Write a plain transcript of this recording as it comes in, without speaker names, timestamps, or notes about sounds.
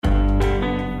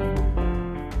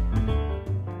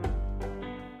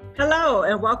Hello,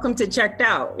 and welcome to Checked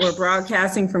Out. We're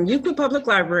broadcasting from Euclid Public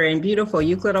Library in beautiful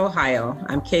Euclid, Ohio.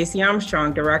 I'm Casey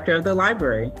Armstrong, Director of the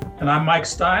Library. And I'm Mike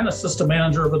Stein, Assistant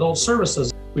Manager of Adult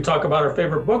Services. We talk about our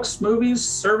favorite books, movies,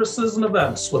 services, and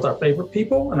events with our favorite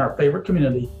people and our favorite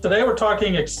community. Today, we're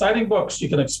talking exciting books you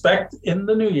can expect in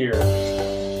the new year.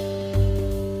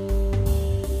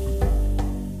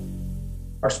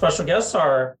 Our special guests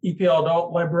are EPL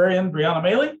Adult Librarian Brianna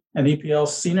Maley and EPL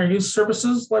Senior Youth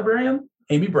Services Librarian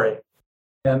Amy Bray.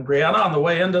 And Brianna, on the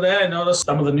way in today, I noticed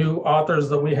some of the new authors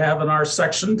that we have in our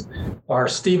section are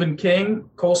Stephen King,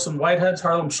 Colson Whitehead's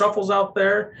Harlem Shuffle's out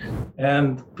there.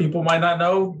 And people might not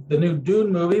know the new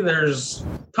Dune movie. There's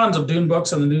tons of Dune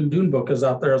books, and the new Dune book is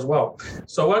out there as well.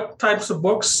 So what types of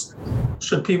books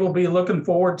should people be looking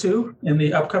forward to in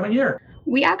the upcoming year?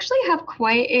 We actually have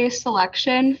quite a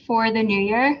selection for the new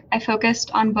year. I focused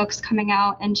on books coming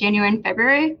out in January and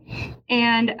February,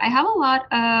 and I have a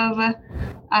lot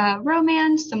of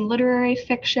romance, some literary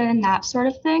fiction, that sort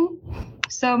of thing.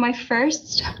 So my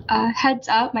first heads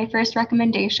up, my first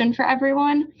recommendation for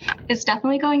everyone is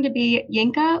definitely going to be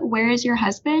Yinka, Where Is Your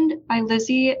Husband by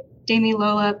Lizzie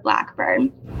Damilola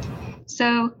Blackburn.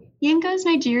 So Yinka's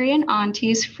Nigerian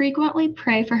aunties frequently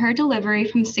pray for her delivery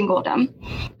from singledom.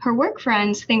 Her work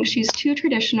friends think she's too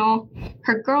traditional.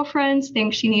 Her girlfriends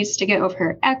think she needs to get over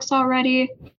her ex already.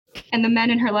 And the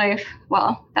men in her life,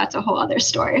 well, that's a whole other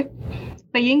story.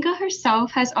 But Yinka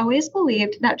herself has always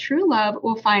believed that true love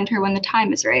will find her when the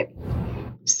time is right.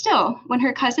 Still, when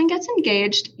her cousin gets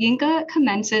engaged, Yinka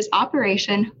commences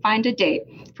Operation Find a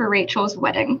Date for Rachel's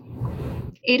wedding.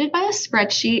 Aided by a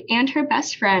spreadsheet and her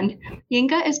best friend,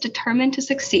 Yinka is determined to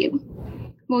succeed.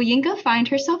 Will Yinka find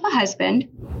herself a husband?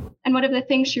 And one of the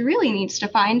things she really needs to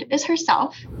find is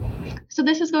herself. So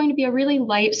this is going to be a really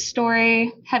light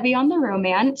story, heavy on the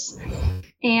romance.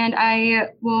 And I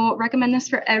will recommend this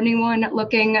for anyone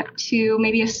looking to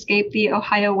maybe escape the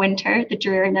Ohio winter, the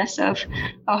dreariness of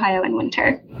Ohio in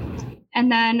winter. And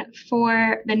then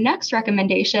for the next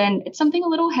recommendation, it's something a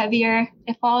little heavier.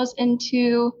 It falls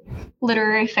into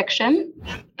literary fiction,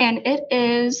 and it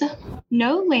is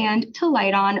No Land to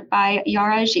Light On by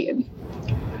Yara Ajib.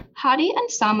 Hadi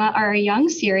and Sama are a young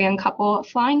Syrian couple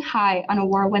flying high on a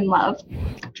whirlwind love,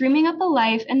 dreaming up a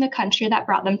life in the country that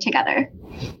brought them together.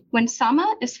 When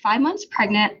Sama is 5 months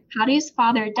pregnant, Hadi's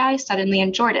father dies suddenly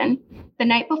in Jordan, the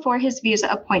night before his visa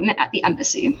appointment at the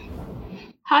embassy.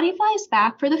 Hadi flies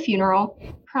back for the funeral,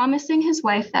 promising his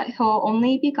wife that he'll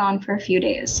only be gone for a few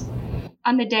days.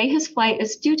 On the day his flight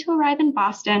is due to arrive in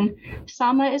Boston,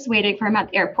 Sama is waiting for him at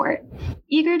the airport,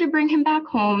 eager to bring him back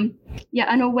home, yet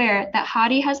unaware that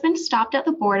Hadi has been stopped at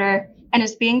the border and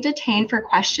is being detained for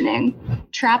questioning,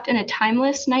 trapped in a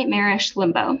timeless, nightmarish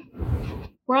limbo.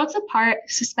 Worlds apart,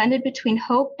 suspended between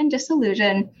hope and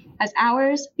disillusion, as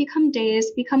hours become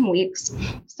days, become weeks,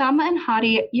 Sama and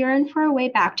Hadi yearn for a way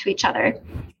back to each other,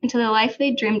 into the life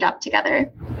they dreamed up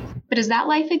together. But does that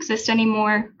life exist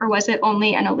anymore, or was it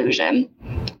only an illusion?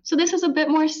 So this is a bit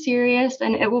more serious,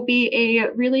 and it will be a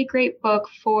really great book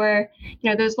for,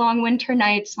 those long winter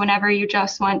nights whenever you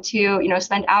just want to,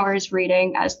 spend hours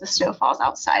reading as the snow falls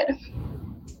outside.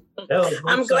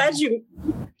 I'm glad you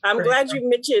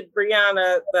mentioned,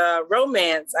 Brianna, the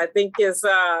romance. I think is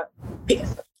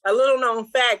a little known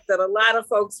fact that a lot of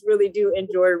folks really do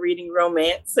enjoy reading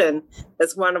romance, and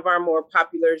it's one of our more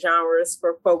popular genres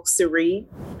for folks to read.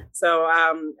 So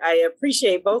I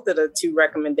appreciate both of the two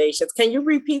recommendations. Can you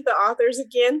repeat the authors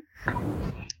again?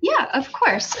 Yeah, of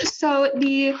course. So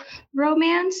the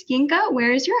romance Yinka,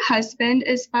 Where Is Your Husband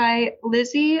is by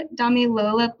Lizzie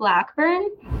Damilola Blackburn.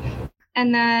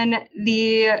 And then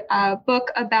the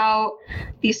book about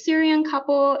the Syrian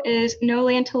couple is No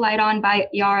Land to Light On by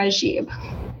Yara Ajib.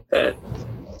 Good.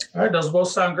 All right, those both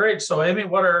sound great. So, Amy,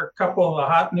 what are a couple of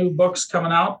the hot new books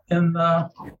coming out in the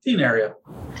teen area?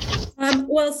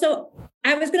 So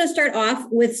I was going to start off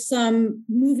with some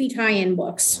movie tie-in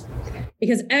books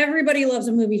because everybody loves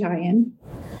a movie tie-in.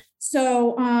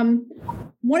 So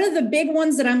one of the big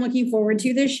ones that I'm looking forward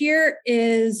to this year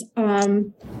is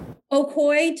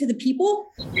Okoye to the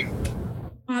People.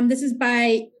 This is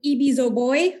by Ibi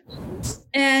Zoboi.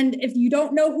 And if you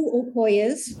don't know who Okoye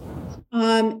is,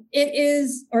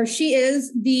 she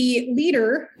is the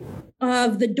leader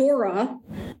of the Dora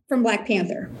from Black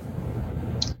Panther.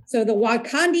 So the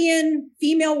Wakandian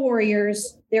female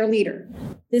warriors, their leader.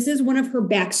 This is one of her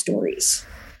backstories.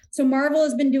 So Marvel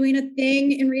has been doing a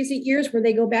thing in recent years where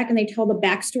they go back and they tell the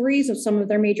backstories of some of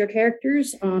their major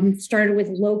characters. Started with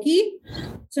Loki.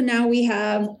 So now we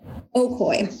have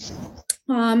Okoye.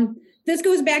 this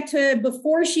goes back to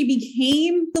before she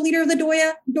became the leader of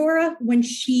the Dora, when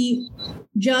she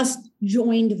just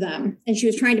joined them and she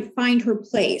was trying to find her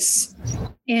place.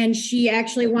 And she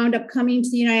actually wound up coming to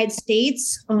the United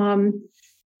States.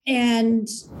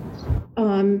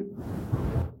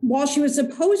 While she was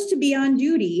supposed to be on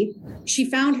duty, she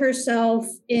found herself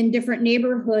in different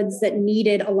neighborhoods that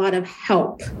needed a lot of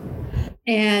help,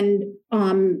 and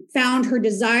found her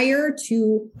desire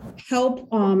to help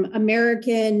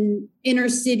American inner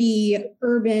city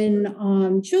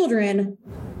urban children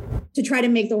to try to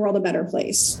make the world a better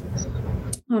place.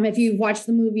 If you've watched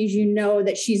the movies, you know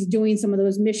that she's doing some of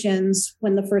those missions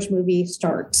when the first movie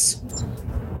starts.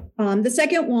 The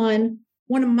second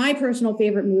one of my personal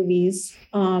favorite movies,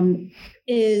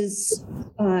 is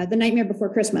The Nightmare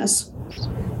Before Christmas.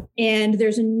 And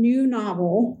there's a new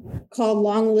novel called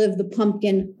Long Live the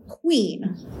Pumpkin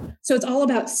Queen. So it's all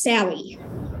about Sally.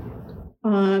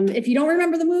 If you don't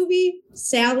remember the movie,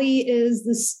 Sally is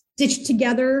the stitched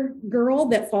together girl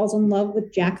that falls in love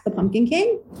with Jack the Pumpkin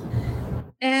King.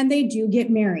 And they do get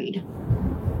married.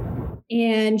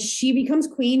 And she becomes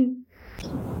queen,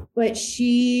 but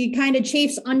she kind of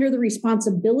chafes under the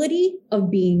responsibility of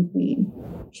being queen.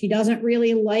 She doesn't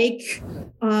really like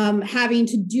having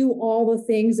to do all the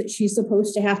things that she's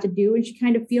supposed to have to do. And she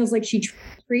kind of feels like she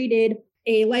traded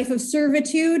a life of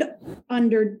servitude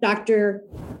under Dr.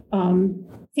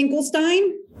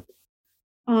 Finkelstein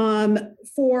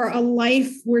for a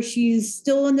life where she's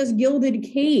still in this gilded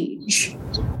cage.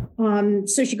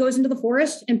 So she goes into the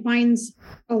forest and finds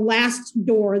a last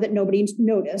door that nobody's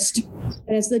noticed.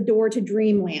 And it's the door to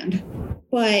dreamland.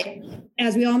 But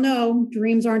as we all know,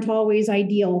 dreams aren't always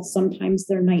ideal. Sometimes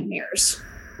they're nightmares.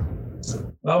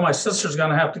 Well, my sister's going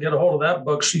to have to get a hold of that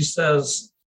book. She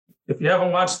says, if you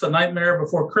haven't watched The Nightmare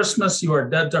Before Christmas, you are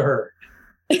dead to her.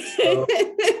 So,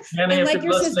 Annie, and like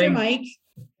your sister, Mike.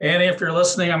 Annie, if you're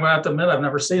listening, I'm going to have to admit I've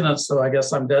never seen it. So I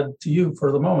guess I'm dead to you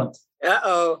for the moment.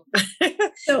 Uh-oh.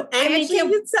 So Annie, can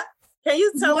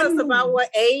you tell us about what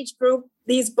age group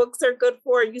these books are good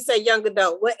for? You say young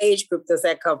adult. What age group does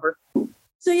that cover?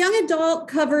 So young adult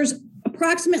covers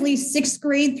approximately 6th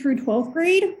grade through 12th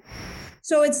grade.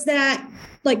 So it's that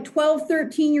like 12,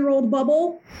 13-year-old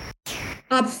bubble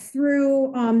up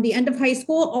through the end of high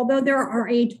school, although there are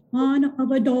a ton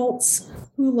of adults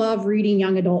who love reading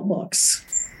young adult books.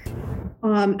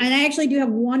 And I actually do have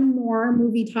one more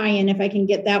movie tie-in if I can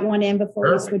get that one in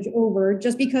before we switch over,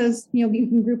 just because, you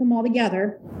can group them all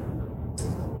together.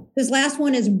 This last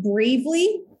one is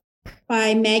Bravely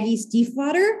by Maggie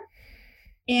Stiefvater.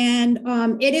 And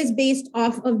it is based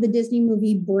off of the Disney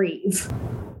movie Brave.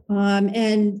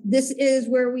 And this is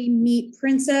where we meet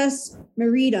Princess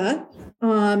Merida.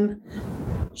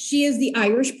 She is the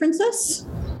Irish princess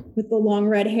with the long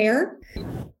red hair,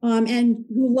 and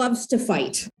who loves to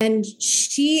fight. And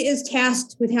she is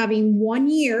tasked with having 1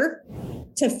 year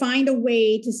to find a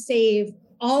way to save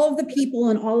all of the people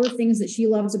and all the things that she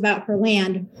loves about her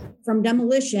land from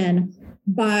demolition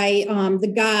by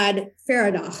the god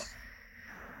Faradah.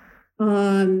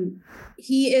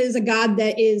 He is a god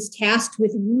that is tasked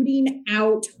with rooting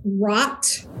out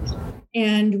rot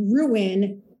and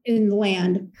ruin in the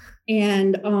land.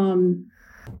 And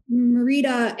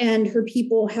Merida and her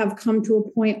people have come to a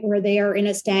point where they are in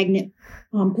a stagnant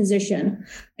position.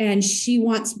 And she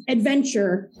wants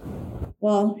adventure.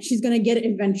 Well, she's going to get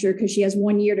adventure because she has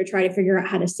 1 year to try to figure out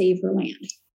how to save her land.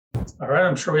 All right.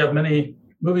 I'm sure we have many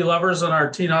movie lovers in our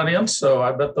teen audience, so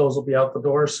I bet those will be out the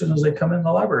door as soon as they come in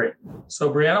the library.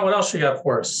 So, Brianna, what else you got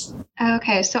for us?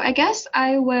 Okay, so I guess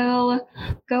I will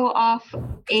go off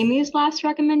Amy's last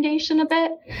recommendation a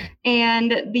bit.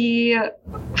 And the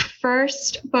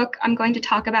first book I'm going to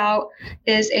talk about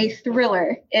is a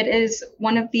thriller. It is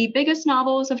one of the biggest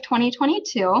novels of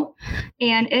 2022,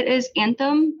 and it is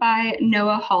Anthem by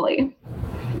Noah Hawley.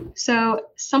 So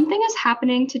something is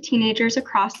happening to teenagers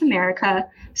across America,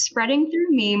 spreading through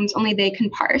memes only they can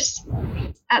parse.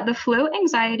 At the Float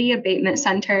Anxiety Abatement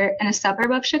Center in a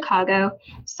suburb of Chicago,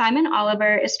 Simon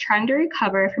Oliver is trying to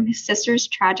recover from his sister's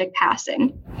tragic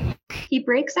passing. He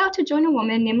breaks out to join a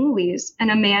woman named Louise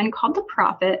and a man called the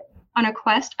Prophet on a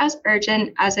quest as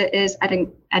urgent as it is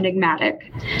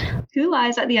enigmatic. Who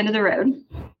lies at the end of the road?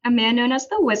 A man known as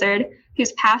the Wizard,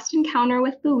 whose past encounter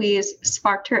with Louise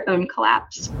sparked her own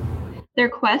collapse. Their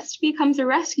quest becomes a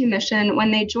rescue mission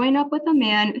when they join up with a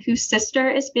man whose sister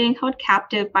is being held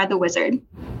captive by the Wizard.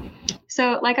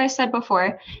 So, like I said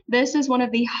before, this is one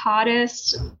of the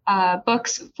hottest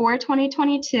books for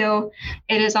 2022.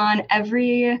 It is on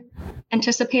every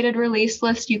anticipated release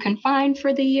list you can find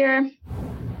for the year.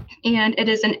 And it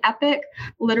is an epic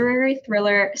literary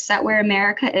thriller set where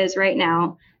America is right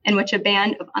now, in which a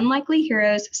band of unlikely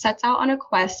heroes sets out on a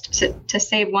quest to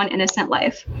save one innocent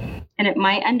life, and it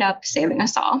might end up saving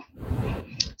us all.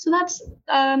 So that's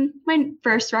my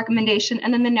first recommendation.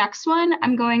 And then the next one,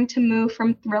 I'm going to move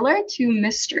from thriller to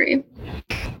mystery.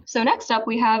 So next up,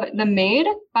 we have The Maid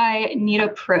by Nita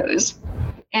Prose.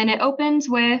 And it opens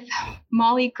with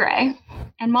Molly Gray.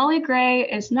 And Molly Gray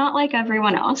is not like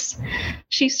everyone else.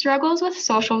 She struggles with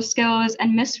social skills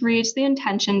and misreads the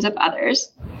intentions of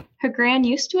others. Her gran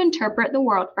used to interpret the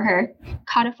world for her,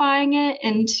 codifying it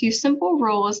into simple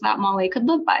rules that Molly could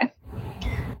live by.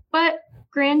 But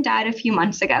Gran died a few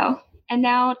months ago, and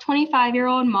now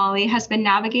 25-year-old Molly has been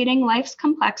navigating life's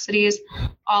complexities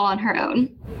all on her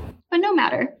own. But no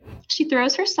matter, she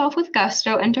throws herself with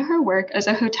gusto into her work as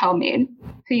a hotel maid.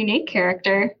 Her unique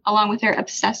character, along with her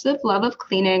obsessive love of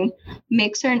cleaning,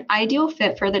 makes her an ideal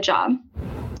fit for the job.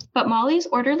 But Molly's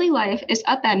orderly life is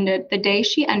upended the day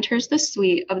she enters the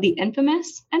suite of the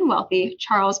infamous and wealthy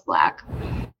Charles Black,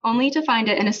 only to find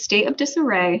it in a state of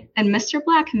disarray and Mr.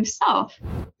 Black himself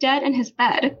dead in his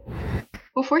bed.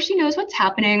 Before she knows what's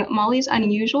happening, Molly's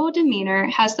unusual demeanor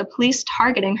has the police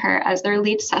targeting her as their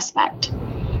lead suspect.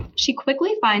 She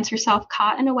quickly finds herself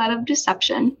caught in a web of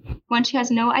deception, one she has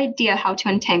no idea how to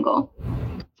untangle.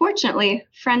 Fortunately,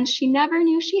 friends she never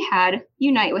knew she had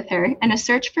unite with her in a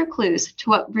search for clues to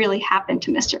what really happened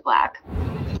to Mr. Black.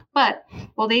 But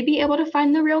will they be able to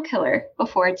find the real killer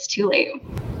before it's too late?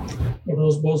 Well,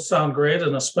 those both sound great,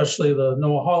 and especially the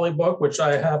Noah Hawley book, which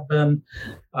I have been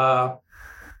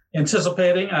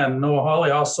anticipating. And Noah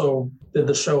Hawley also did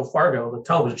the show Fargo, the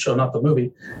television show, not the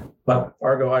movie. But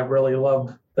Fargo, I really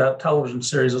loved that television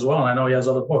series as well. And I know he has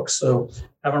other books. So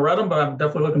haven't read them, but I'm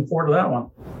definitely looking forward to that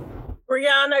one.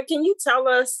 Brianna, can you tell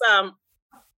us,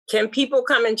 can people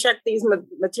come and check these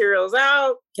materials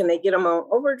out? Can they get them on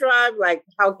Overdrive? Like,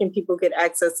 how can people get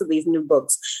access to these new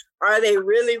books? Are they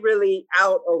really, really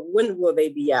out, or when will they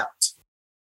be out?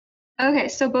 Okay,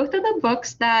 so both of the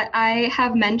books that I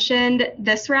have mentioned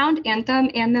this round, Anthem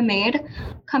and The Maid,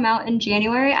 come out in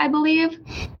January, I believe.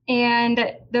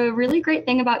 And the really great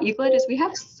thing about Euclid is we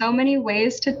have so many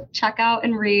ways to check out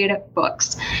and read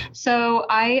books. So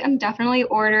I am definitely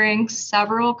ordering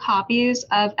several copies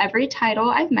of every title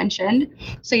I've mentioned.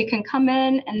 So you can come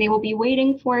in and they will be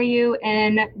waiting for you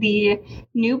in the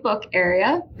new book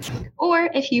area. Or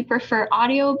if you prefer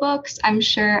audiobooks, I'm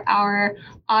sure our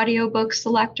audiobook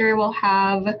selector will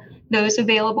have those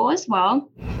available as well.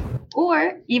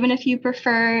 Or even if you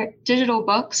prefer digital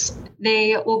books,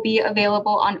 they will be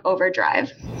available on Overdrive.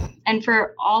 And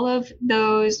for all of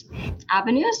those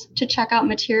avenues to check out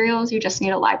materials, you just need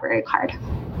a library card.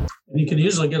 And you can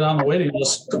usually get on the waiting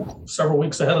list several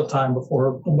weeks ahead of time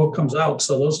before the book comes out.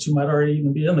 So those two might already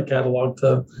even be in the catalog.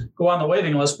 To go on the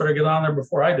waiting list, better get on there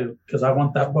before I do, because I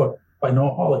want that book by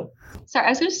Noah Hawley. Sorry, I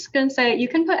was just going to say, you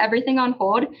can put everything on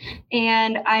hold.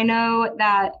 And I know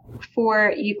that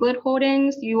for Euclid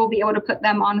holdings, you will be able to put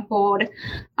them on hold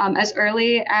as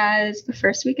early as the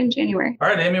first week in January. All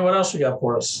right, Amy, what else you got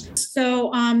for us?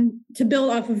 So to build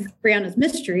off of Brianna's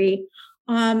mystery,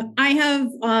 I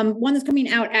have one that's coming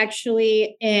out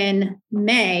actually in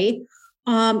May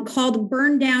called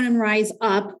Burn Down and Rise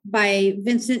Up by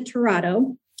Vincent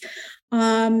Torrado.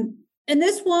 In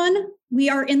this one, we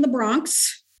are in the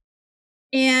Bronx.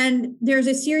 And there's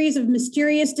a series of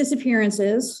mysterious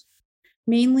disappearances,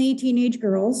 mainly teenage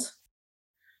girls.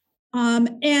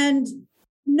 And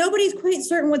nobody's quite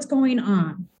certain what's going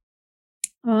on.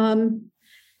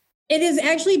 It is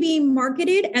actually being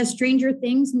marketed as Stranger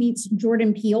Things meets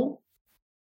Jordan Peele.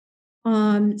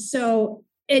 So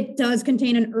it does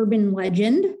contain an urban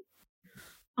legend.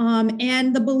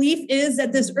 And the belief is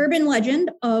that this urban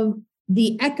legend of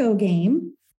the Echo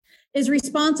game is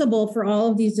responsible for all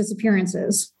of these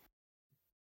disappearances.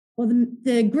 Well,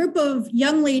 the group of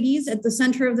young ladies at the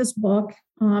center of this book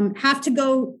have to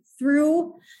go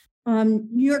through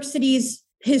New York City's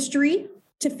history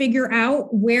to figure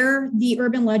out where the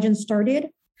urban legend started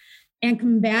and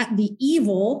combat the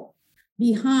evil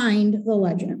behind the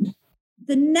legend.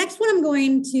 The next one I'm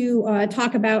going to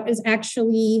talk about is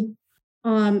actually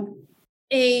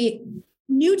a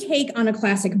new take on a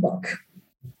classic book.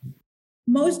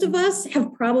 Most of us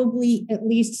have probably at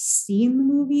least seen the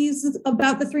movies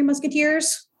about the Three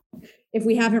Musketeers, if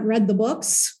we haven't read the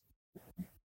books.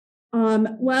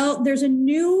 Well, there's a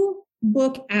new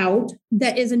book out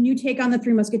that is a new take on the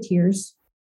Three Musketeers.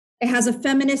 It has a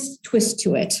feminist twist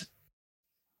to it.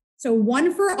 So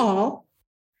One for All,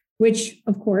 which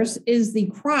of course is the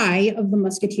cry of the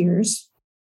Musketeers,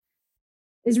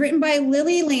 is written by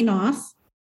Lily Lainoff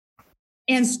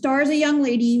and stars a young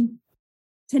lady,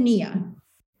 Tania.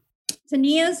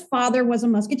 Tania's father was a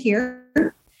musketeer,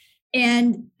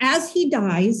 And as he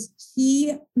dies,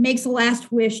 he makes a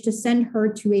last wish to send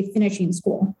her to a finishing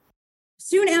school.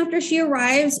 Soon after she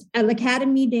arrives at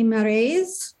l'Académie des Marais,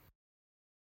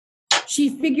 she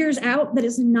figures out that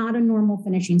it's not a normal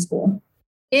finishing school.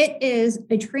 It is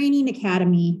a training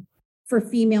academy for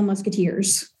female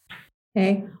musketeers.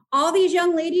 Okay. All these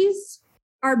young ladies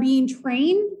are being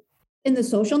trained in the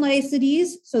social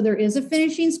niceties. So there is a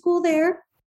finishing school there,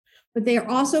 but they are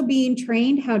also being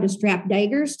trained how to strap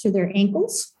daggers to their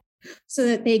ankles so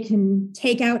that they can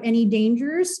take out any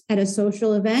dangers at a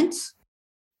social event.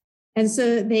 And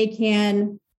so that they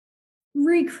can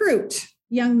recruit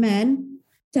young men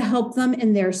to help them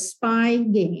in their spy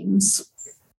games.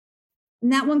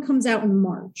 And that one comes out in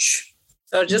March.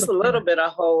 So just a little bit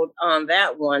of hold on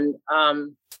that one.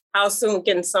 How soon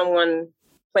can someone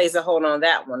place a hold on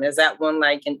that one? Is that one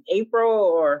like in April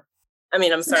or,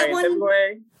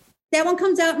 February? That one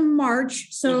comes out in March.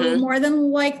 So more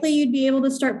than likely you'd be able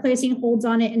to start placing holds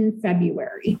on it in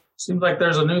February. Seems like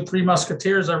there's a new Three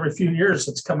Musketeers every few years.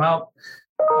 It's come out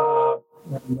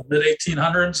in the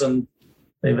mid-1800s, and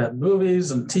they've had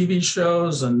movies and TV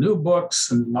shows and new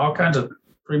books and all kinds of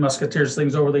Three Musketeers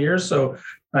things over the years. So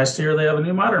nice to hear they have a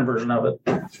new modern version of it.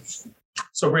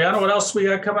 So Brianna, what else we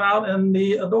got coming out in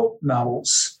the adult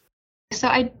novels? So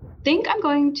I think I'm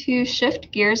going to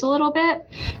shift gears a little bit.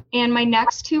 And my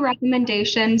next two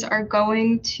recommendations are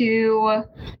going to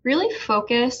really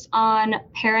focus on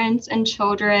parents and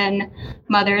children,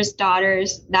 mothers,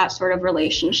 daughters, that sort of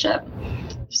relationship.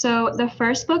 So the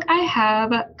first book I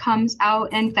have comes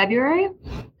out in February,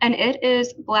 and it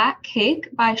is Black Cake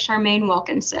by Charmaine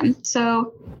Wilkinson.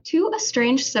 So two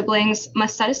estranged siblings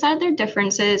must set aside their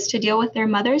differences to deal with their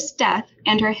mother's death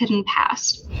and her hidden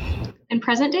past. In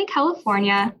present-day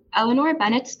California, Eleanor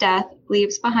Bennett's death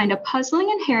leaves behind a puzzling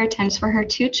inheritance for her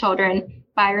two children,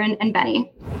 Byron and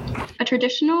Benny. A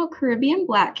traditional Caribbean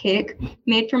black cake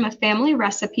made from a family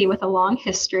recipe with a long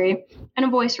history and a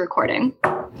voice recording.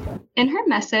 In her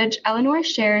message, Eleanor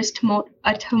shares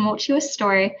a tumultuous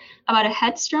story about a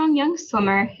headstrong young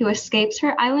swimmer who escapes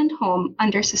her island home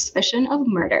under suspicion of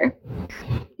murder.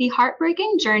 The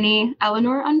heartbreaking journey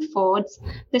Eleanor unfolds,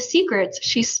 the secrets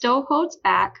she still holds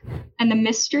back, and the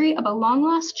mystery of a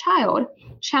long-lost child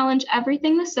challenge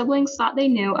everything the siblings thought they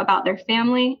knew about their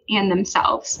family and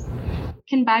themselves.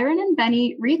 Can Byron and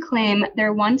Benny reclaim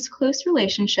their once close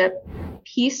relationship,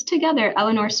 piece together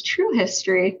Eleanor's true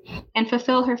history, and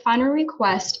fulfill her final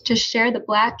request to share the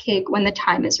black cake when the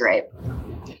time is right?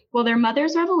 Will their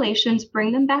mother's revelations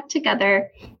bring them back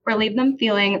together or leave them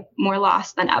feeling more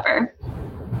lost than ever?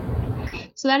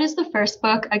 So that is the first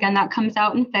book. Again, that comes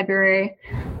out in February.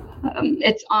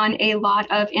 It's on a lot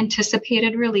of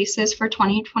anticipated releases for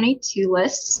 2022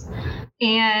 lists.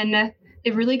 And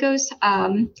it really goes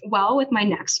well with my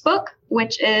next book,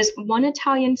 which is One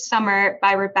Italian Summer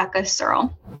by Rebecca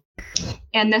Searle.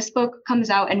 And this book comes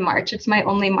out in March. It's my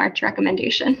only March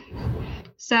recommendation.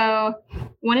 So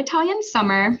One Italian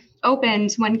Summer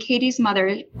opens when Katie's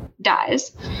mother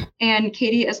dies, and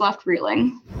Katie is left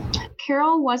reeling.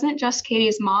 Carol wasn't just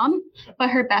Katie's mom,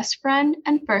 but her best friend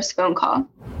and first phone call.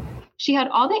 She had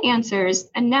all the answers,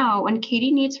 and now when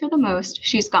Katie needs her the most,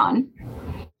 she's gone.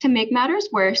 To make matters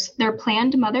worse, their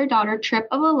planned mother-daughter trip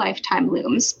of a lifetime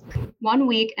looms. 1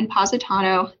 week in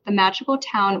Positano, the magical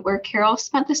town where Carol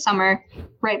spent the summer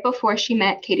right before she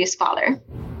met Katie's father.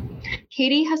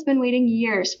 Katie has been waiting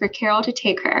years for Carol to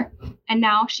take her, and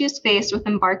now she is faced with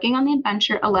embarking on the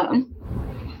adventure alone.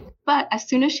 But as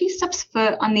soon as she steps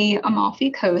foot on the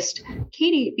Amalfi Coast,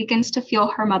 Katie begins to feel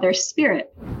her mother's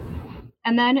spirit.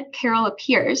 And then Carol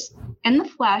appears, in the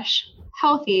flesh,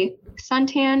 healthy,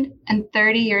 suntanned, and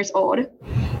 30 years old.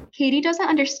 Katie doesn't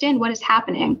understand what is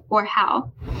happening or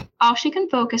how. All she can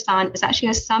focus on is that she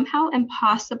has somehow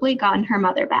impossibly gotten her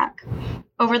mother back.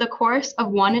 Over the course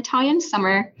of One Italian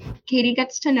Summer, Katie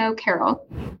gets to know Carol,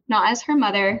 not as her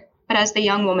mother, but as the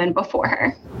young woman before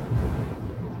her.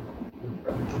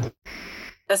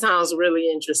 That sounds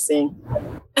really interesting.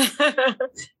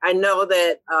 I know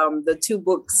that the two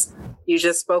books you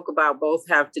just spoke about both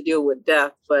have to deal with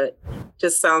death, but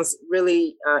just sounds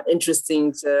really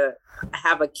interesting to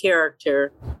have a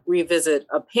character revisit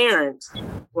a parent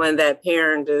when that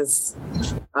parent is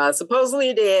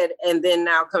supposedly dead and then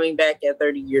now coming back at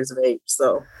 30 years of age.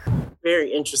 So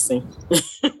very interesting.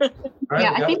 Right,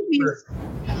 yeah, I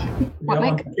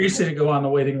think Casey to go on the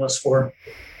waiting list for.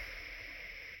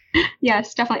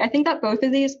 Yes, definitely. I think that both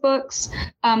of these books,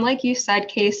 like you said,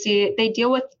 Casey, they deal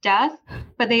with death,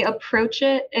 but they approach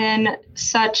it in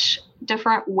such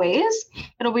different ways.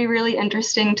 It'll be really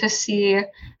interesting to see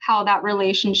how that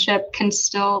relationship can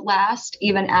still last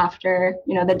even after,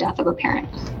 the death of a parent.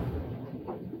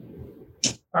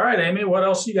 All right, Amy, what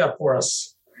else you got for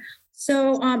us?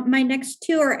 So my next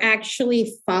two are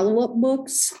actually follow-up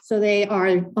books. So they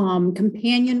are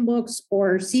companion books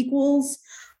or sequels,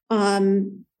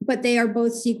 but they are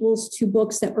both sequels to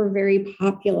books that were very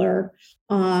popular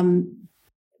when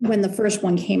the first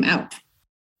one came out.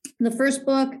 The first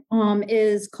book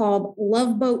is called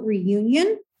Love Boat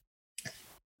Reunion,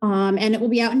 and it will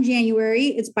be out in January.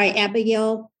 It's by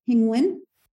Abigail Hingwin.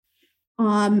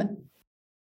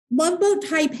 Love Boat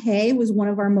Taipei was one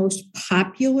of our most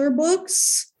popular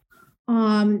books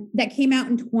that came out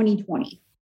in 2020.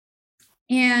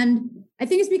 And I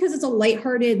think it's because it's a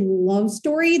lighthearted love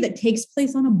story that takes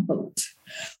place on a boat.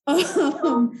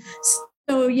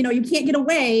 So, you know, you can't get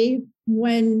away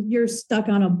when you're stuck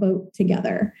on a boat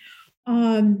together.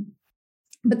 But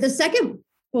the second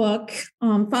book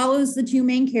follows the two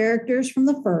main characters from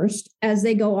the first as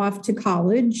they go off to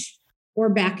college or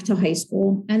back to high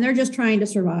school, and they're just trying to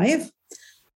survive.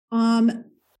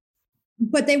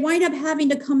 But they wind up having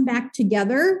to come back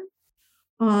together,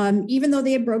 even though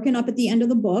they had broken up at the end of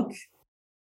the book,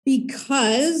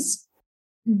 because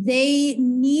they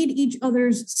need each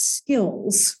other's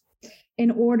skills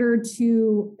in order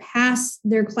to pass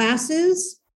their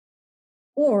classes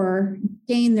or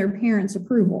gain their parents'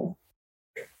 approval.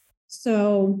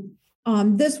 So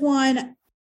this one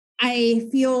I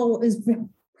feel is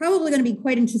probably going to be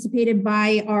quite anticipated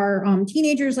by our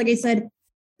teenagers. Like I said,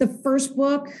 the first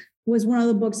book was one of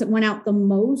the books that went out the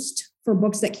most for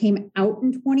books that came out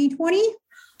in 2020.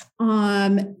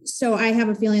 So I have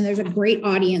a feeling there's a great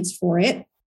audience for it.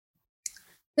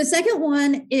 The second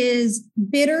one is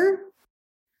Bitter.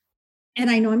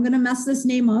 And I know I'm going to mess this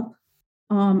name up.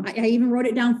 I even wrote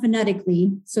it down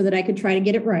phonetically so that I could try to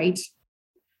get it right.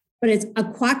 But it's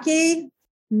Akwaeke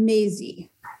Maisie.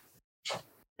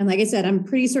 And like I said, I'm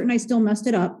pretty certain I still messed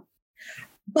it up.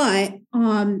 But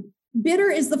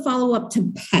Bitter is the follow-up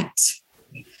to Pet.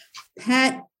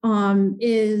 Pet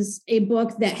is a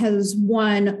book that has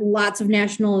won lots of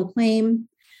national acclaim.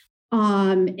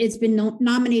 It's been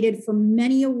nominated for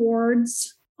many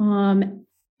awards, and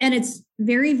it's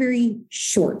very, very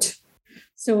short.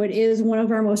 So it is one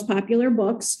of our most popular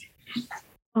books.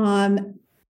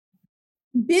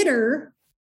 Bitter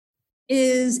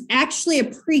is actually a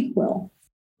prequel.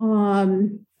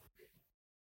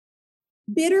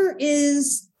 Bitter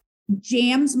is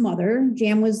Jam's mother.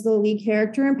 Jam was the lead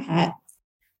character in Pet.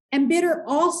 And Bitter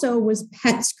also was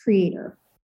Pet's creator.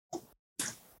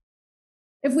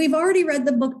 If we've already read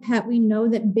the book Pet, we know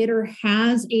that Bitter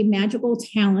has a magical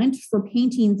talent for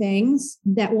painting things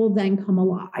that will then come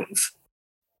alive.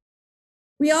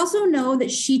 We also know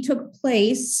that she took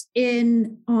place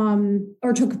in,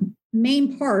 or took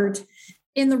main part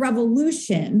in the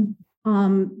revolution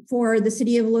for the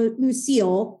city of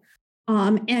Lucille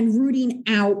and rooting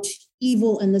out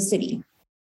evil in the city.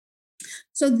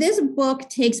 So this book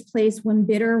takes place when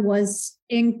Bitter was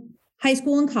in high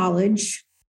school and college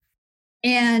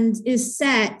and is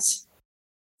set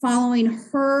following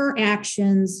her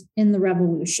actions in the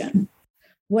revolution.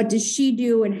 What does she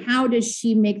do and how does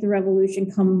she make the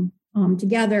revolution come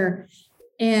together?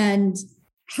 And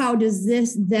how does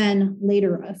this then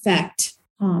later affect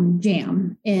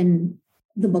Jam in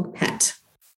the book Pet?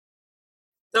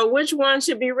 So which one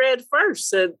should be read first?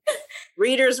 Should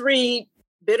readers read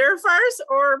Bitter first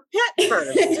or Pet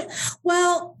first?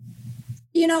 Well,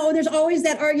 you know, there's always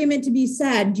that argument to be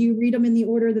said. Do you read them in the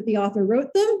order that the author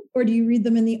wrote them, or do you read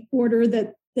them in the order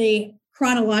that they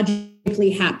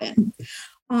chronologically happen?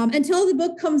 Until the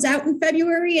book comes out in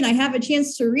February and I have a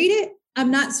chance to read it, I'm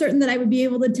not certain that I would be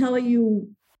able to tell you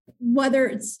whether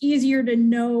it's easier to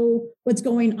know what's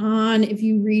going on if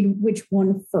you read which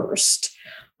one first.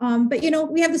 But, you know,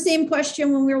 we have the same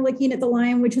question when we were looking at the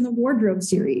Lion, Witch, and the Wardrobe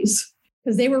series,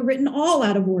 because they were written all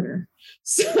out of order.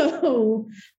 So,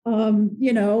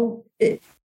 you know,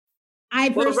 I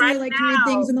personally like to read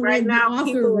things in the way the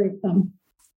author wrote them.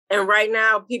 And right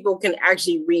now, people can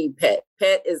actually read Pet.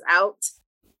 Pet is out.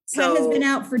 Pet has been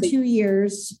out for 2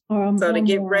 years. So to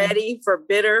get ready for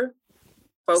Bitter,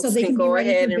 folks can go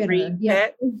ahead and read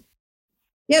Pet.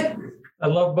 Yep. I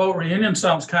Love Boat Reunion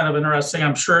sounds kind of interesting.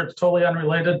 I'm sure it's totally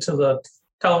unrelated to the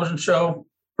television show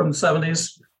from the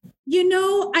 70s. You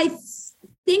know, I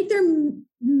think there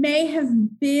may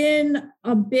have been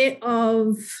a bit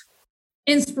of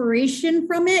inspiration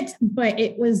from it, but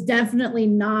it was definitely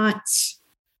not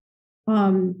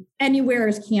anywhere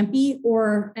as campy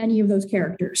or any of those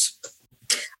characters.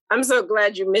 I'm so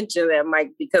glad you mentioned that,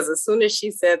 Mike, because as soon as she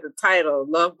said the title,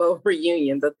 Love Boat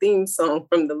Reunion, the theme song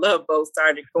from the Love Boat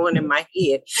started going in my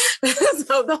head.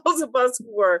 So those of us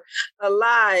who were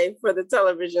alive for the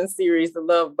television series, The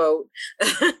Love Boat,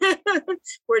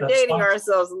 we're dating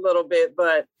ourselves a little bit,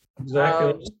 but.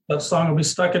 Exactly. That song will be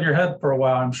stuck in your head for a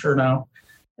while, I'm sure now.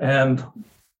 And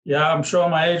yeah, I'm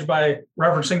showing my age by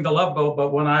referencing The Love Boat,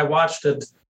 but when I watched it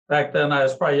back then, I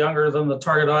was probably younger than the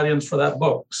target audience for that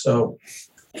book. So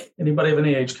anybody of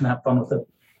any age can have fun with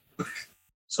it.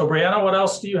 So Brianna, what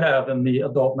else do you have in the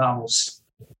adult novels?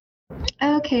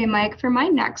 Okay, Mike, for my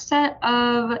next set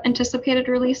of anticipated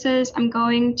releases, I'm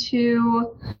going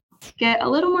to get a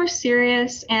little more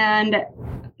serious and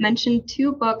mention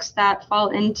 2 books that fall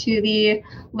into the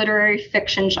literary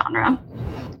fiction genre.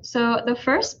 So the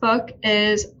first book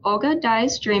is Olga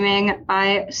Dies Dreaming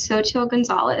by Xochitl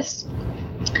Gonzalez.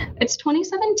 It's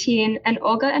 2017, and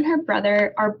Olga and her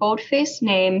brother are bold-faced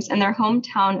names in their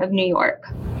hometown of New York.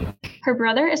 Her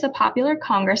brother is a popular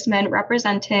congressman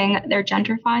representing their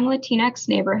gentrifying Latinx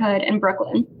neighborhood in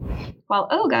Brooklyn, while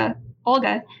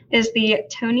Olga is the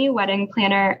Tony wedding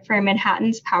planner for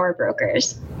Manhattan's power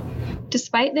brokers.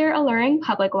 Despite their alluring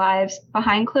public lives,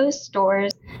 behind closed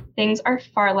doors, things are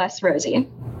far less rosy.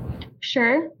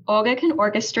 Sure, Olga can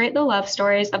orchestrate the love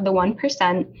stories of the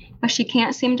 1%, but she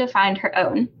can't seem to find her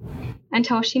own.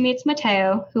 Until she meets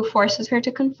Mateo, who forces her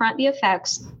to confront the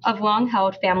effects of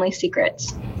long-held family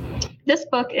secrets. This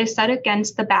book is set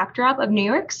against the backdrop of New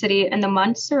York City in the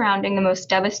months surrounding the most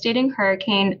devastating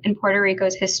hurricane in Puerto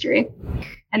Rico's history.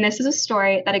 And this is a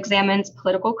story that examines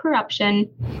political corruption,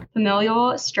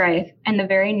 familial strife, and the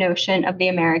very notion of the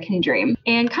American dream.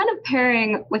 And kind of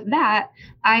pairing with that,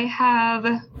 I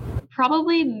have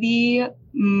probably the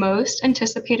most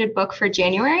anticipated book for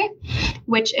January,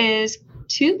 which is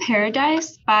To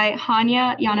Paradise by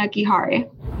Hanya Yanagihara.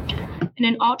 In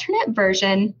an alternate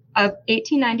version of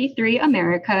 1893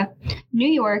 America, New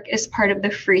York is part of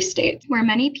the Free State, where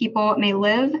many people may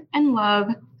live and love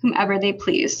whomever they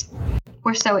please,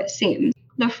 or so it seems.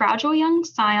 The fragile young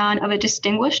scion of a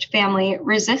distinguished family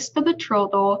resists the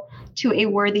betrothal to a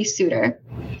worthy suitor,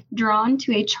 drawn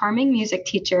to a charming music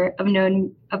teacher of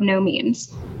no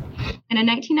means. And in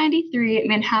 1993,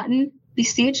 Manhattan,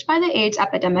 besieged by the AIDS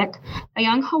epidemic, a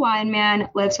young Hawaiian man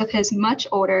lives with his much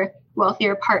older,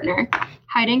 wealthier partner,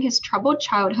 hiding his troubled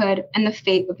childhood and the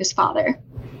fate of his father.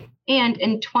 And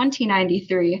in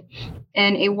 2093,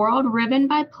 in a world riven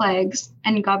by plagues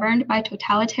and governed by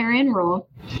totalitarian rule,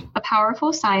 a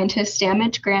powerful scientist's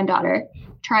damaged granddaughter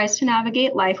tries to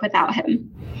navigate life without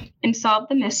him and solve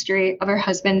the mystery of her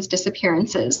husband's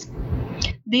disappearances.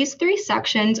 These 3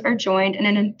 sections are joined in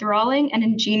an enthralling and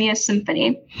ingenious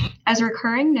symphony as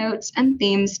recurring notes and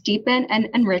themes deepen and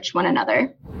enrich one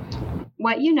another.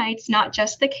 What unites not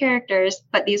just the characters,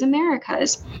 but these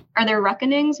Americas, are their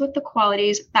reckonings with the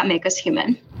qualities that make us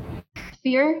human: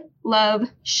 fear, love,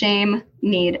 shame,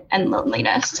 need, and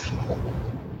loneliness.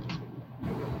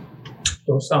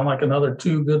 Those sound like another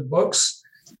 2 good books.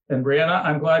 And Brianna,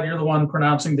 I'm glad you're the one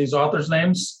pronouncing these authors'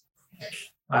 names.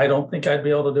 I don't think I'd be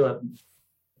able to do it.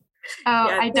 Oh,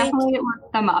 yeah, I definitely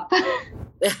looked them up.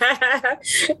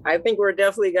 I think we're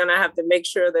definitely going to have to make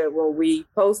sure that when we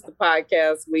post the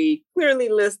podcast, we clearly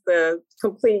list the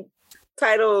complete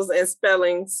titles and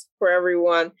spellings for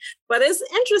everyone. But it's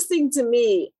interesting to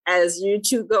me as you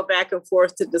 2 go back and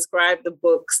forth to describe the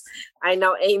books. I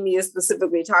know Amy is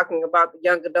specifically talking about the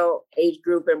young adult age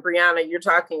group, and Brianna, you're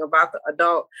talking about the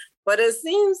adult. But it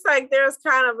seems like there's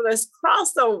kind of this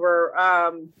crossover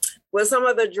with some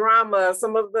of the drama,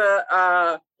 some of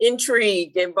the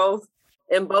intrigue in both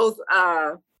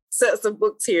sets of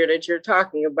books here that you're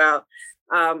talking about.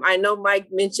 I know Mike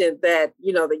mentioned that,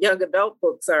 the young adult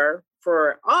books are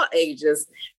for all ages.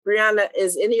 Brianna,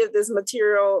 is any of this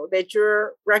material that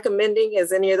you're recommending,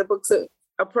 is any of the books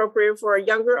appropriate for a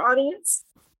younger audience?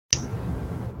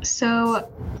 So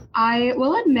I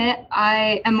will admit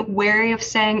I am wary of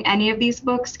saying any of these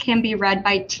books can be read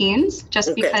by teens,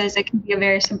 just because it can be a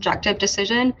very subjective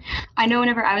decision. I know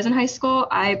whenever I was in high school,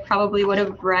 I probably would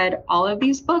have read all of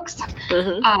these books.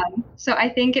 Mm-hmm. So I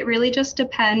think it really just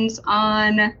depends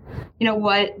on,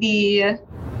 what the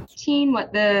teen,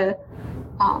 what the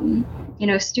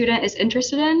student is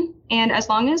interested in. And as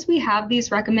long as we have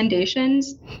these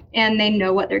recommendations and they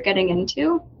know what they're getting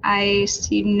into, I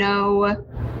see no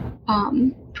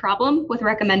problem with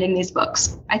recommending these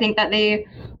books. I think that they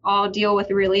all deal with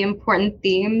really important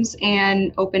themes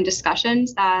and open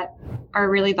discussions that are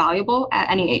really valuable at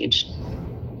any age.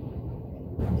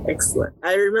 Excellent.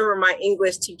 I remember my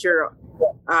English teacher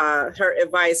her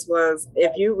advice was,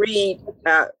 if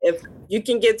you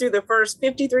can get through the first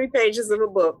 53 pages of a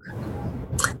book,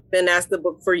 then that's the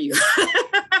book for you.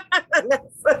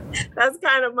 That's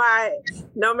kind of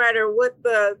no matter what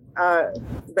the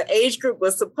age group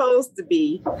was supposed to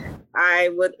be, I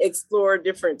would explore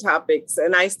different topics,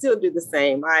 and I still do the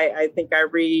same. I think I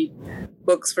read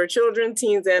books for children,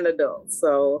 teens, and adults.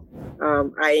 So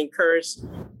I encourage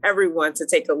everyone to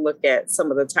take a look at some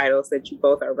of the titles that you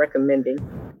both are recommending.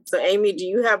 So Amy, do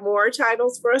you have more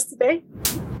titles for us today?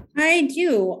 I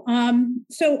do.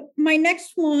 So my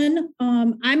next one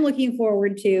I'm looking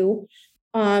forward to.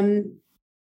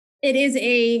 It is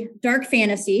a dark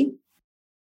fantasy.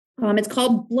 It's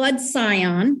called Blood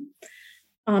Scion.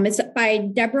 It's by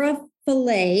Deborah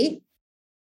Fillet.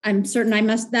 I'm certain I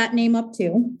messed that name up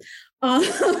too.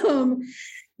 But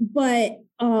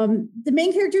the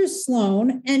main character is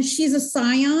Sloane, and she's a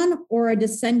scion or a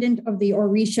descendant of the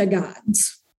Orisha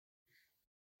gods.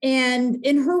 And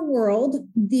in her world,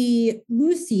 the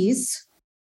Lucies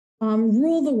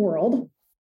rule the world,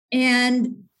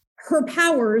 and her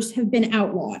powers have been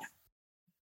outlawed.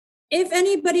 If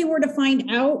anybody were to find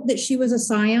out that she was a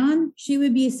scion, she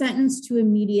would be sentenced to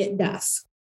immediate death.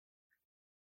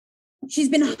 She's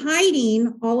been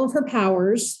hiding all of her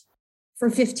powers for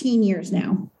 15 years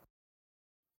now.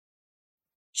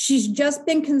 She's just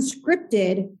been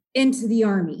conscripted into the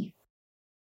army,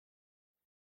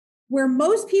 where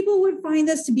most people would find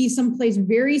this to be someplace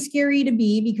very scary to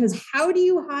be, because how do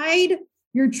you hide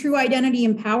your true identity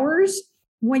and powers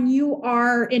when you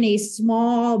are in a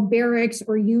small barracks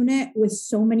or unit with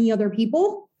so many other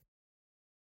people?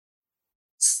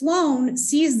 Sloane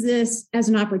sees this as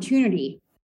an opportunity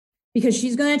because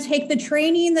she's going to take the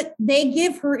training that they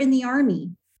give her in the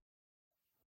army,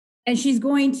 and she's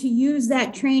going to use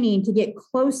that training to get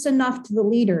close enough to the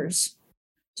leaders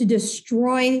to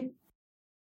destroy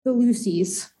the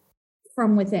Lucies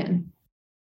from within.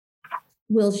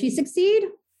 Will she succeed?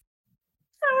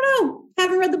 I don't know.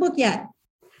 Haven't read the book yet.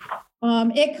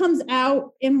 It comes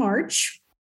out in March.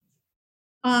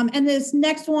 And this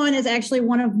next one is actually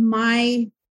one of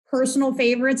my personal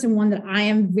favorites and one that I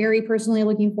am very personally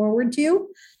looking forward to.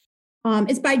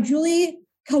 It's by Julie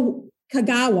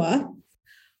Kagawa.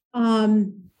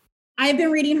 I've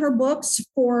been reading her books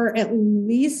for at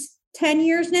least 10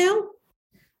 years now,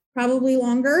 probably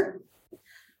longer.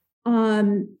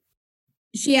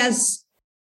 She has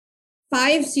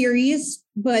 5 series,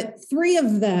 but 3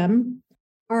 of them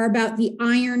are about the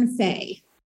Iron Fae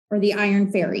or the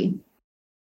Iron Fairy.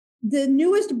 The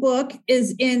newest book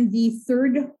is in the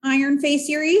 3rd Iron Fae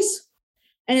series,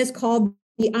 and it's called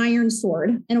The Iron Sword,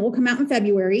 and it will come out in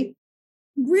February.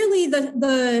 Really,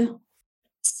 the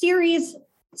series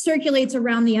circulates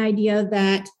around the idea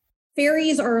that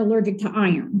fairies are allergic to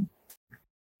iron.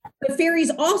 But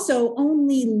fairies also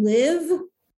only live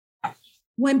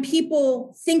when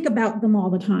people think about them all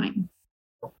the time.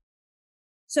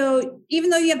 So even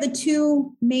though you have the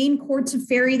 2 main courts of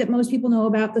fairy that most people know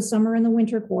about, the summer and the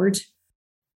winter court,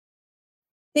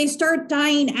 they start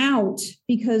dying out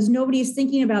because nobody's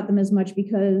thinking about them as much,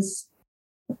 because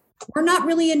we're not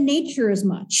really in nature as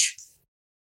much.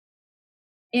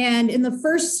 And in the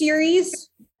first series,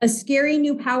 a scary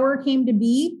new power came to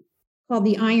be called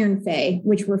the Iron Fae,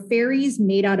 which were fairies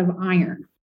made out of iron. And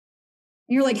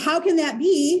you're like, how can that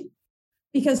be?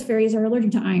 Because fairies are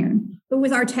allergic to iron. But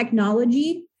with our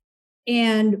technology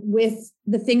and with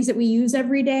the things that we use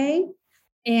every day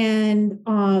and,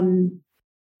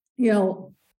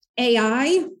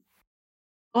 AI,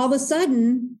 all of a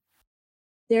sudden,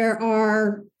 there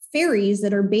are fairies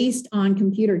that are based on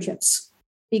computer chips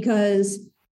because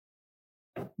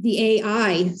the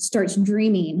AI starts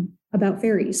dreaming about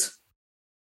fairies.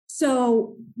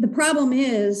 So the problem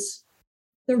is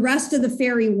the rest of the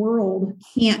fairy world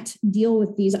can't deal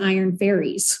with these iron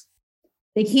fairies.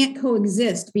 They can't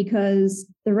coexist because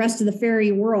the rest of the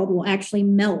fairy world will actually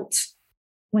melt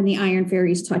when the iron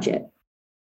fairies touch it.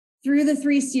 Through the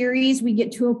 3 series, we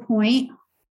get to a point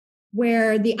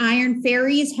where the iron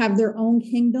fairies have their own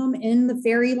kingdom in the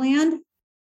fairyland,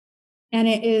 and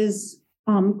it is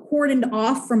cordoned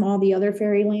off from all the other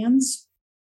fairylands.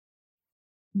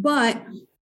 But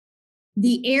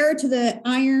the heir to the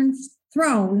Iron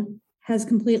Throne has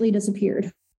completely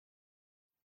disappeared.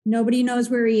 Nobody knows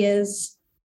where he is,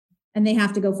 and they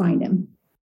have to go find him.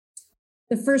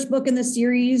 The first book in the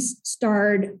series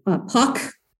starred Puck,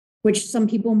 which some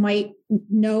people might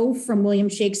know from William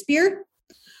Shakespeare.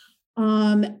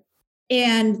 And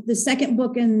the second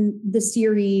book in the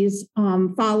series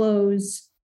follows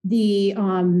the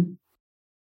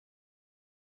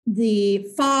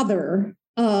father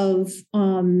of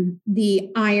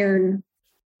the Iron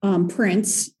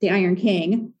Prince, the Iron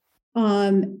King,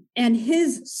 and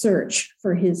his search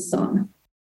for his son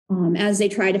as they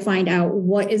try to find out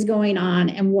what is going on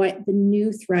and what the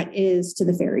new threat is to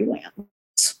the fairyland.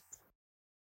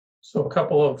 So a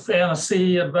couple of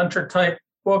fantasy adventure type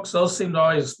books, those seem to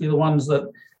always be the ones that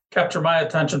capture my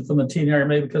attention from the teen era,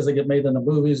 maybe because they get made into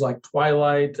movies like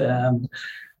Twilight and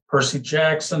Percy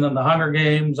Jackson and the Hunger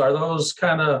Games. Are those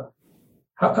are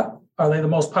they the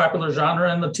most popular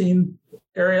genre in the teen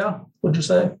area, would you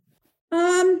say?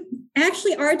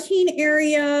 Actually, our teen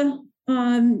area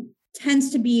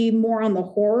tends to be more on the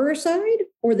horror side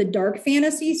or the dark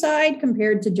fantasy side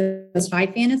compared to just high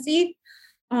fantasy.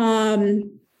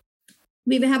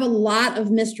 We have a lot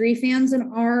of mystery fans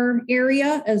in our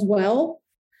area as well.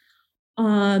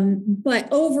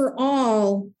 But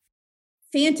overall,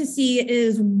 fantasy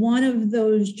is one of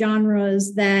those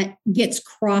genres that gets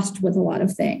crossed with a lot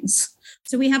of things.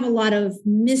 So we have a lot of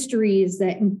mysteries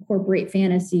that incorporate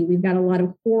fantasy. We've got a lot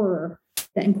of horror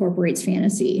that incorporates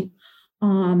fantasy.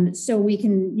 So we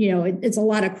can, it's a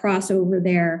lot of crossover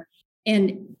there.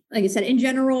 And like I said, in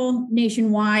general,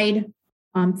 nationwide,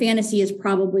 fantasy is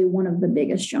probably one of the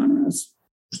biggest genres.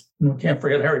 We can't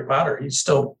forget Harry Potter. He's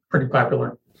still pretty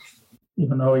popular,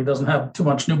 even though he doesn't have too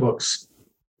much new books.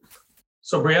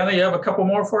 So Brianna, you have a couple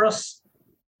more for us?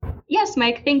 Yes,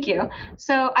 Mike, thank you.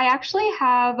 So I actually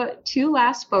have 2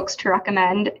 last books to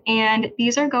recommend, and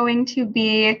these are going to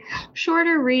be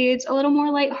shorter reads, a little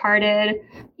more lighthearted,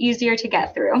 easier to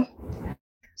get through.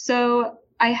 So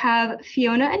I have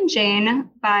Fiona and Jane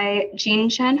by Jean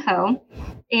Chen Ho,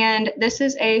 and this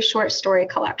is a short story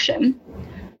collection.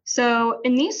 So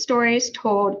in these stories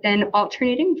told in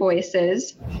alternating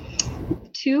voices,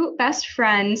 2 best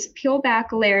friends peel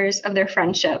back layers of their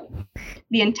friendship,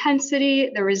 the intensity,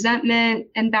 the resentment,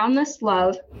 and boundless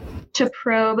love, to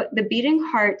probe the beating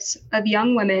hearts of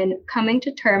young women coming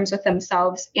to terms with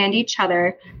themselves and each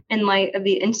other in light of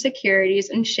the insecurities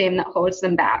and shame that holds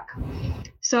them back.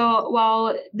 So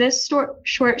while this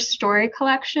short story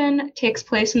collection takes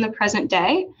place in the present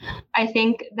day, I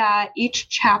think that each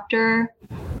chapter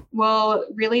will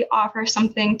really offer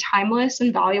something timeless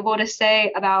and valuable to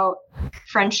say about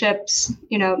friendships,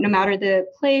 no matter the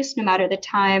place, no matter the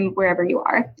time, wherever you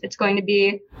are. It's going to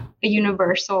be a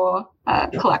universal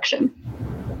collection.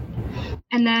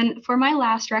 And then for my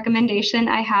last recommendation,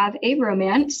 I have a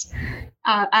romance.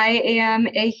 I am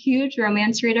a huge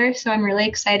romance reader, so I'm really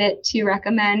excited to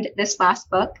recommend this last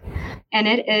book. And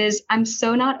it is I'm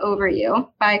So Not Over You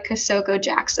by Kosoko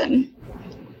Jackson.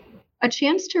 A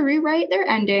chance to rewrite their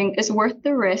ending is worth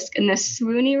the risk in this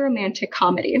swoony romantic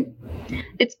comedy.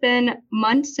 It's been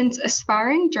months since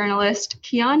aspiring journalist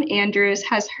Keon Andrews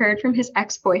has heard from his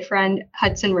ex-boyfriend,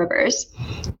 Hudson Rivers,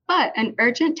 but an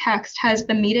urgent text has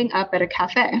them meeting up at a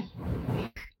cafe.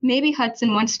 Maybe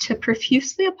Hudson wants to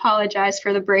profusely apologize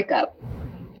for the breakup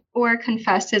or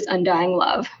confess his undying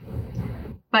love.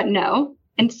 But no.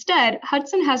 Instead,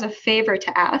 Hudson has a favor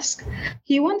to ask.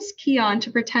 He wants Keon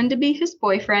to pretend to be his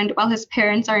boyfriend while his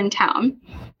parents are in town,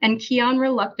 and Keon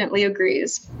reluctantly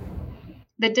agrees.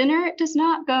 The dinner does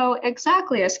not go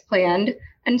exactly as planned,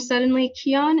 and suddenly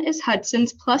Keon is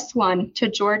Hudson's +1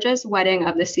 to Georgia's wedding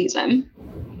of the season.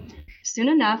 Soon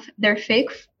enough, their fake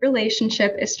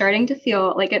relationship is starting to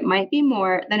feel like it might be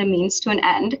more than a means to an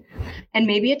end, and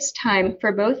maybe it's time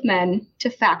for both men to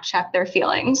fact-check their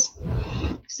feelings.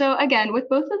 So again, with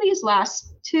both of these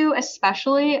last 2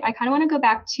 especially, I kind of want to go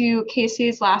back to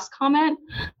Casey's last comment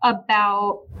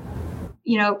about,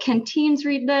 can teens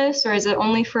read this or is it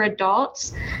only for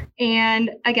adults?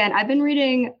 And again, I've been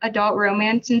reading adult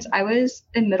romance since I was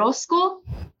in middle school.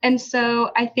 And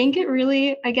so I think it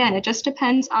really, again, it just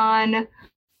depends on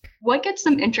what gets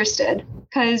them interested,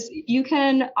 because you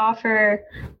can offer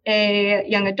a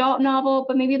young adult novel,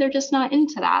 but maybe they're just not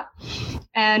into that.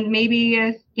 And maybe,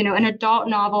 an adult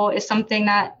novel is something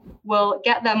that will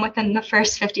get them within the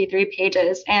first 53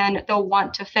 pages and they'll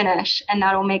want to finish, and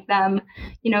that'll make them,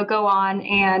 go on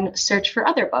and search for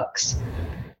other books.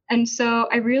 And so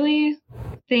I really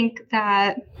think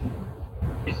that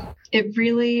it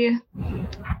really,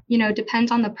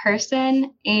 depends on the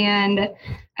person. And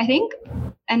I think,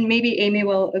 and maybe Amy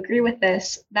will agree with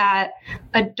this, that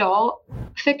adult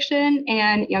fiction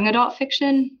and young adult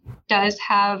fiction does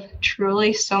have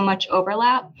truly so much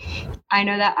overlap. I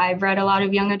know that I've read a lot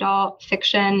of young adult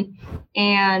fiction,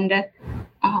 and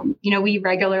we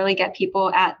regularly get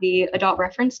people at the adult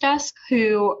reference desk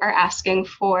who are asking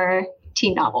for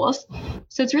teen novels.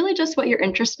 So it's really just what you're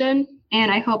interested in.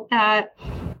 And I hope that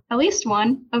at least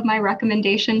one of my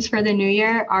recommendations for the new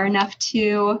year are enough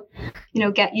to,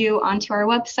 get you onto our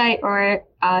website or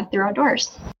through our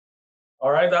doors.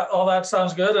 All right, all that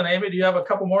sounds good. And Amy, do you have a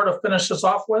couple more to finish this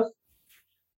off with?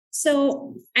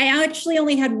 So I actually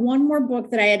only had one more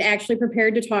book that I had actually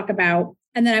prepared to talk about.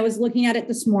 And then I was looking at it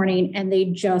this morning and they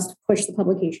just pushed the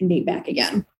publication date back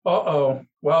again. Uh-oh.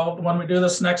 Well, when we do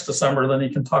this next December, then you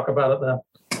can talk about it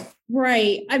then.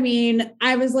 Right. I mean,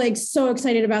 I was like so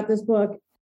excited about this book.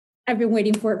 I've been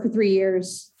waiting for it for 3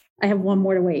 years. I have one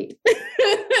more to wait.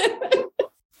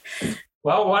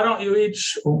 Well, why don't you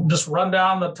each just run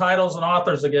down the titles and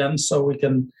authors again so we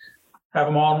can have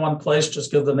them all in one place.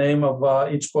 Just give the name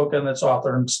of each book and its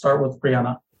author and start with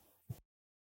Brianna.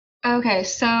 Okay,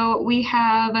 so we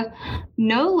have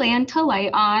No Land to Light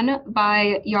On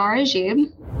by Yara Jib,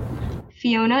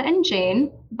 Fiona and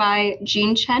Jane by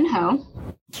Jean Chen Ho,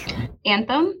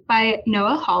 Anthem by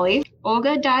Noah Hawley,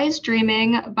 Olga Dies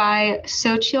Dreaming by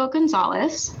Xochitl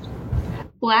Gonzalez,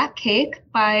 Black Cake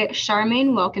by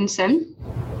Charmaine Wilkinson,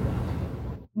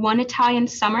 One Italian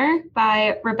Summer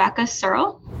by Rebecca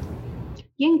Searle,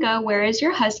 Yinka, Where Is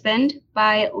Your Husband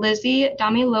by Lizzie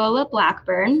Damilola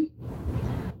Blackburn,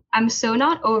 I'm So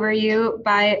Not Over You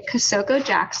by Kasoko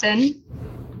Jackson,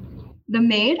 The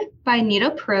Maid by Nita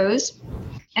Prose,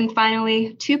 and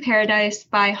finally, To Paradise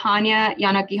by Hanya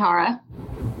Yanagihara.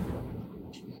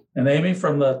 And Amy,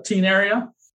 from the teen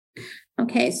area?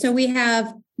 Okay, so we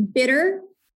have Bitter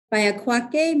by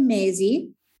Akwake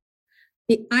Maisie,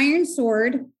 The Iron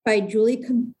Sword by Julie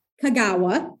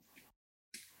Kagawa,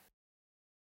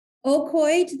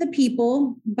 Okoi to the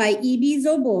People by Ibi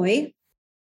Zoboy,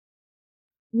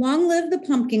 Long Live the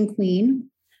Pumpkin Queen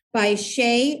by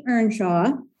Shay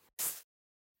Earnshaw,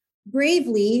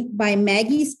 Bravely by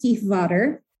Maggie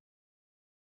Stiefvater,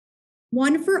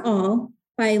 One for All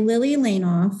by Lily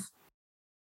Lainoff,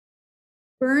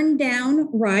 Burn Down,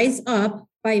 Rise Up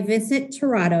by Vincent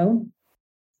Tirado,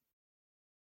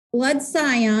 Blood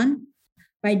Scion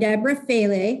by Deborah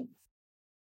Fele,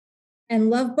 and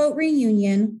Love Boat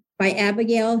Reunion by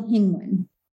Abigail Hingwin.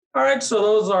 All right, so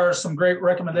those are some great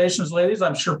recommendations, ladies.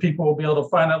 I'm sure people will be able to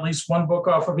find at least one book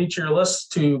off of each of your lists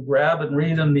to grab and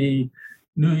read in the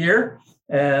new year.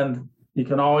 And you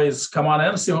can always come on in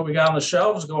and see what we got on the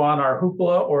shelves. Go on our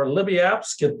Hoopla or Libby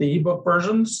apps, get the ebook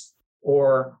versions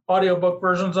or audiobook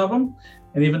versions of them,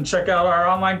 and even check out our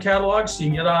online catalog so you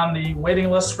can get on the waiting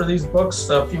list for these books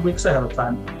a few weeks ahead of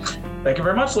time. Thank you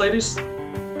very much, ladies.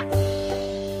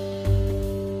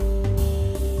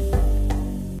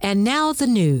 And now the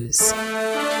news.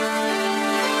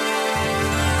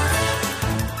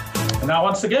 And now,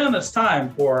 once again, it's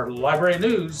time for library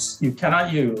news you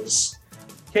cannot use.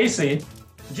 Casey,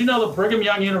 did you know that Brigham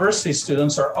Young University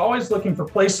students are always looking for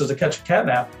places to catch a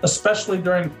catnap, especially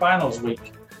during finals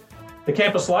week? The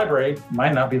campus library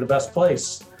might not be the best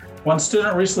place. One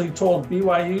student recently told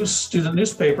BYU's student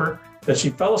newspaper that she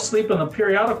fell asleep in the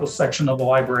periodical section of the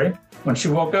library. When she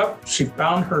woke up, she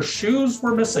found her shoes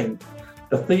were missing.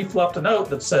 The thief left a note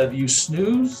that said, "You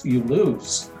snooze, you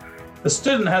lose." The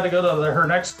student had to go to her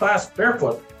next class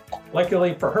barefoot.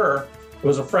 Luckily for her, it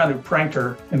was a friend who pranked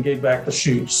her and gave back the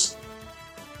shoes.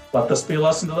 Let this be a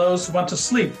lesson to those who went to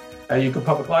sleep at Yucca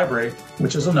Public Library,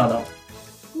 which is a no-no.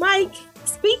 Mike,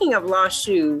 speaking of lost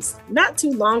shoes, not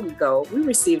too long ago, we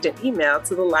received an email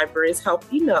to the library's help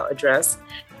email address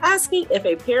asking if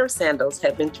a pair of sandals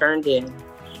had been turned in.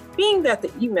 Being that the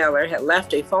emailer had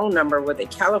left a phone number with a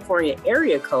California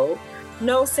area code,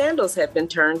 no sandals had been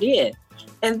turned in,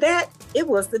 and that it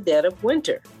was the dead of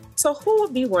winter. So who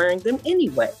would be wearing them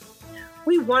anyway?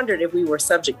 We wondered if we were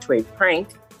subject to a prank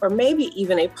or maybe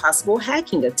even a possible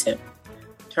hacking attempt.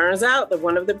 Turns out that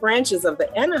one of the branches of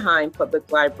the Anaheim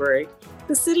Public Library,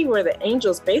 the city where the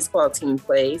Angels baseball team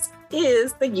plays,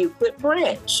 is the Euclid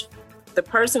branch. The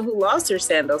person who lost her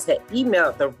sandals had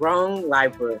emailed the wrong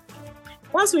library.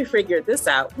 Once we figured this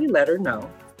out, we let her know.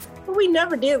 But we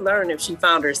never did learn if she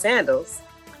found her sandals.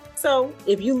 So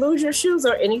if you lose your shoes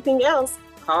or anything else,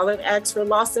 call and ask for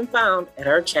Lost and Found at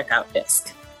our checkout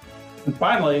desk. And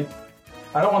finally,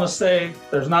 I don't want to say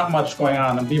there's not much going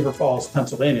on in Beaver Falls,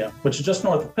 Pennsylvania, which is just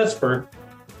north of Pittsburgh.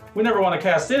 We never want to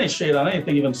cast any shade on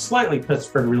anything even slightly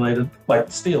Pittsburgh related, like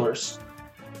the Steelers.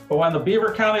 But when the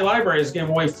Beaver County Libraries gave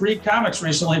away free comics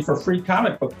recently for Free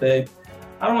Comic Book Day,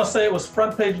 I don't want to say it was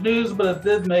front page news, but it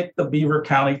did make the Beaver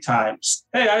County Times.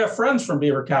 Hey, I have friends from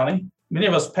Beaver County. Many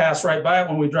of us pass right by it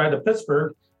when we drive to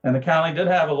Pittsburgh, and the county did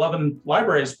have 11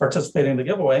 libraries participating in the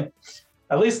giveaway.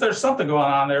 At least there's something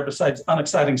going on there besides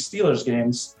unexciting Steelers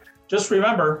games. Just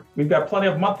remember, we've got plenty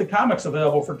of monthly comics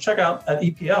available for checkout at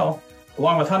EPL,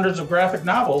 along with hundreds of graphic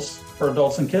novels for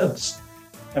adults and kids.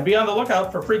 And be on the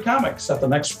lookout for free comics at the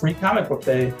next Free Comic Book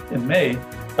Day in May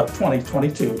of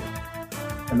 2022.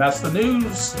 And that's the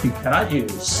news you cannot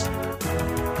use.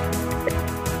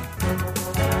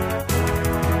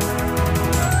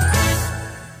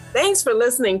 Thanks for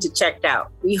listening to Checked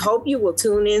Out. We hope you will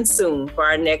tune in soon for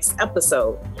our next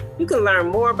episode. You can learn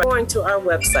more by going to our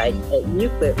website at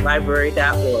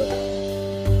euclidlibrary.org.